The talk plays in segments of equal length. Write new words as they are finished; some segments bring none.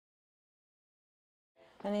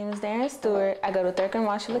My name is Darren Stewart. I go to Thurgood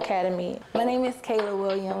Marshall Academy. My name is Kayla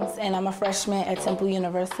Williams, and I'm a freshman at Temple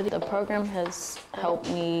University. The program has helped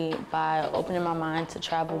me by opening my mind to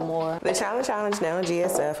travel more. The Challenge now in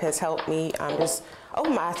GSF has helped me just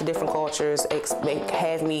open my eyes to different cultures,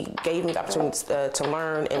 gave me the opportunity to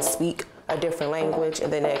learn and speak a different language,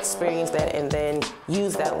 and then experience that and then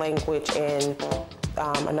use that language in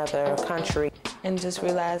another country. And just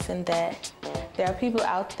realizing that there are people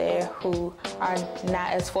out there who are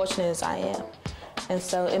not as fortunate as I am. And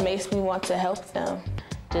so it makes me want to help them.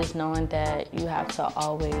 Just knowing that you have to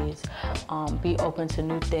always be open to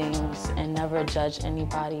new things and never judge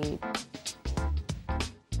anybody.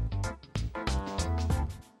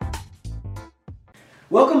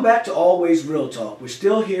 Welcome back to Always Real Talk. We're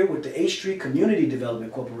still here with the H Street Community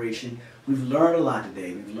Development Corporation. We've learned a lot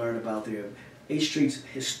today. We've learned about their H Street's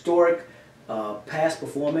historic past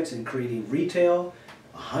performance in creating retail,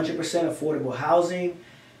 100% affordable housing,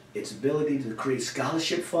 its ability to create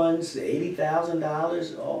scholarship funds,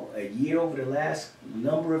 $80,000 a year over the last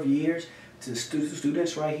number of years to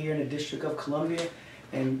students right here in the District of Columbia.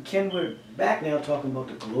 And Ken, we're back now talking about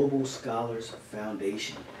the Global Scholars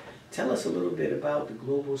Foundation. Tell us a little bit about the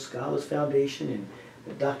Global Scholars Foundation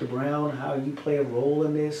and Dr. Brown, how you play a role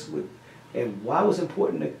in this, and why it was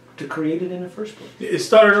important to create it in the first place. It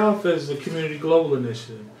started off as a community global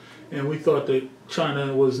initiative, and we thought that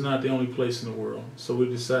China was not the only place in the world. So we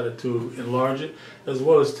decided to enlarge it, as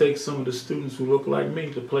well as take some of the students who look like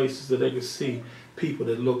me to places that they could see people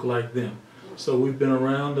that look like them. So we've been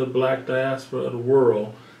around the black diaspora of the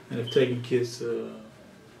world and have taken kids to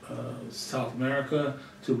South America,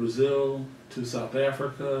 to Brazil, to South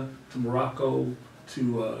Africa, to Morocco,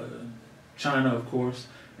 to China, of course.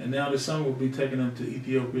 And now this summer we'll be taking them to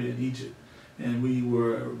Ethiopia and Egypt. And we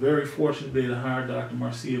were very fortunate to be able to hire Dr.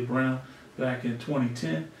 Marcia Brown back in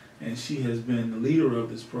 2010, and she has been the leader of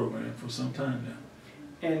this program for some time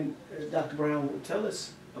now. And Dr. Brown, tell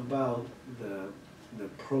us about the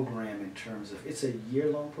program in terms of, it's a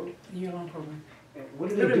year-long program? Year-long program. What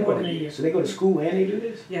do they do more than a year. So they go to school and they do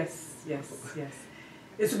this? Yes.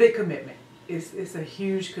 It's a big commitment. It's a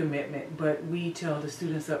huge commitment, but we tell the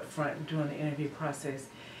students up front during the interview process,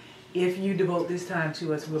 if you devote this time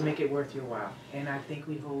to us, we'll make it worth your while. And I think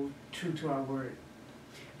we hold true to our word.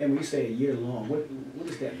 And when you say a year long, what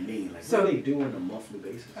does that mean? Like, what do they do on a monthly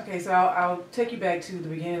basis? Okay, so I'll take you back to the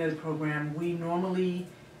beginning of the program. We normally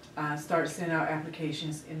start sending out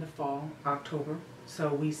applications in the fall, October.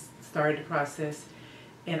 So we started the process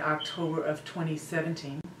in October of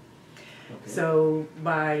 2017. Okay. So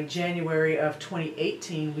by January of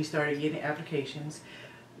 2018, we started getting applications.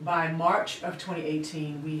 By March of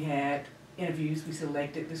 2018, we had interviews. We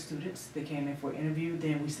selected the students. They came in for an interview.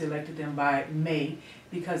 Then we selected them by May,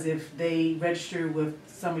 because if they register with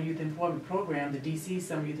Summer Youth Employment Program, the DC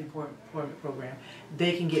Summer Youth Employment Program,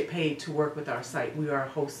 they can get paid to work with our site. We are a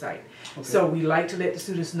host site. Okay. So we like to let the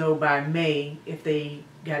students know by May if they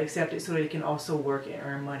got accepted, so they can also work and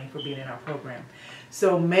earn money for being in our program.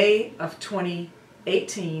 So May of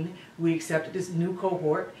 2018, we accepted this new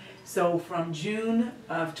cohort. So from June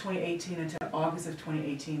of 2018 until August of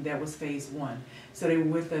 2018, that was phase one. So they were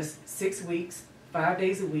with us 6 weeks, 5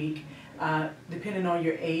 days a week. Depending on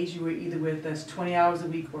your age, you were either with us 20 hours a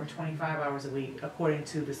week or 25 hours a week, according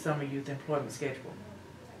to the Summer Youth Employment Schedule.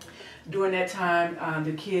 During that time,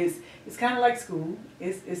 the kids, it's kind of like school.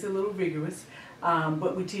 It's a little rigorous.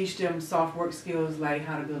 But we teach them soft work skills like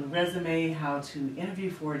how to build a resume, how to interview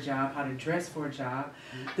for a job, how to dress for a job.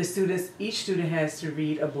 The students, each student has to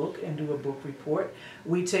read a book and do a book report.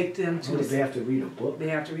 We take them to. They have to read a book. They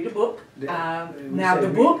have to read a book. Now the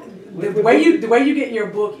book, the way you get your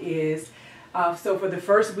book is, so for the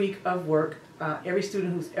first week of work, every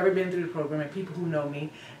student who's ever been through the program and people who know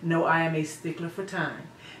me know I am a stickler for time.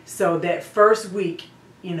 So that first week,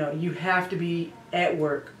 you have to be at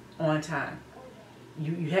work on time.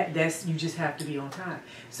 You just have to be on time.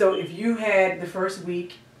 So if you had the first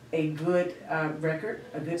week a good record,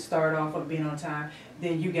 a good start off of being on time,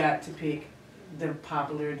 then you got to pick the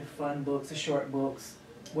popular, the fun books, the short books,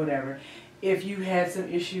 whatever. If you had some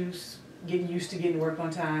issues getting used to getting work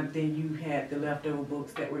on time, then you had the leftover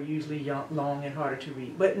books that were usually long and harder to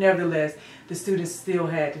read. But nevertheless, the students still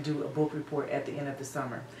had to do a book report at the end of the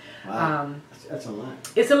summer. Wow, that's a lot.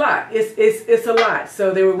 It's a lot. It's a lot.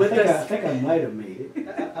 So they were with us. I think I might have made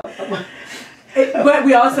it. But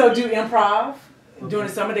we also do improv. Okay. During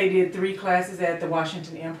the summer, they did 3 classes at the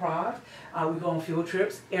Washington Improv. We go on field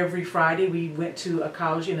trips. Every Friday, we went to a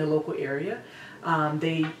college in the local area.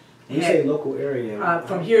 You say local area?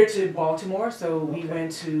 From here to Baltimore. So we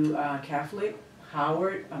went to Catholic,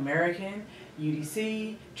 Howard, American,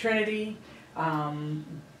 UDC, Trinity,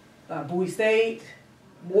 Bowie State,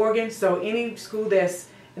 Morgan. So any school that's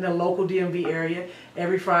in the local DMV area,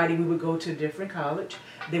 every Friday we would go to a different college.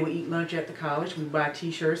 They would eat lunch at the college. We would buy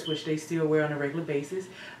t-shirts, which they still wear on a regular basis.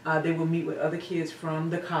 They would meet with other kids from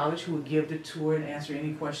the college who would give the tour and answer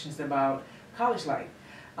any questions about college life.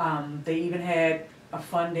 They even had a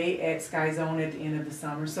fun day at Sky Zone at the end of the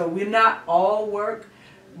summer. So we're not all work,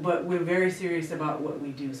 but we're very serious about what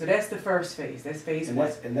we do. So that's the first phase. That's phase one.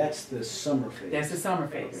 And that's the summer phase. That's the summer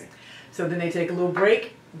phase. Okay. So then they take a little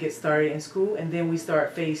break, get started in school, and then we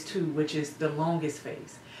start phase two, which is the longest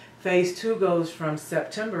phase. Phase two goes from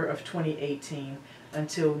September of 2018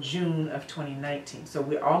 until June of 2019. So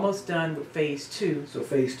we're almost done with phase two. So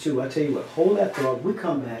phase two, I tell you what, hold that thought. We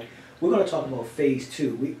come back. We're going to talk about phase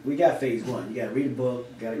two. We got phase one. You got to read a book.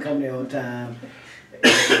 You got to come there on time.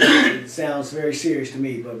 It sounds very serious to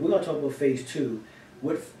me, but we're going to talk about phase two,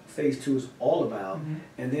 what phase two is all about,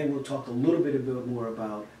 and then we'll talk a little bit more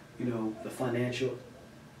about, you know, the financial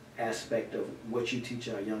aspect of what you teach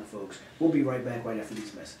our young folks. We'll be right back right after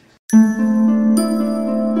these messages.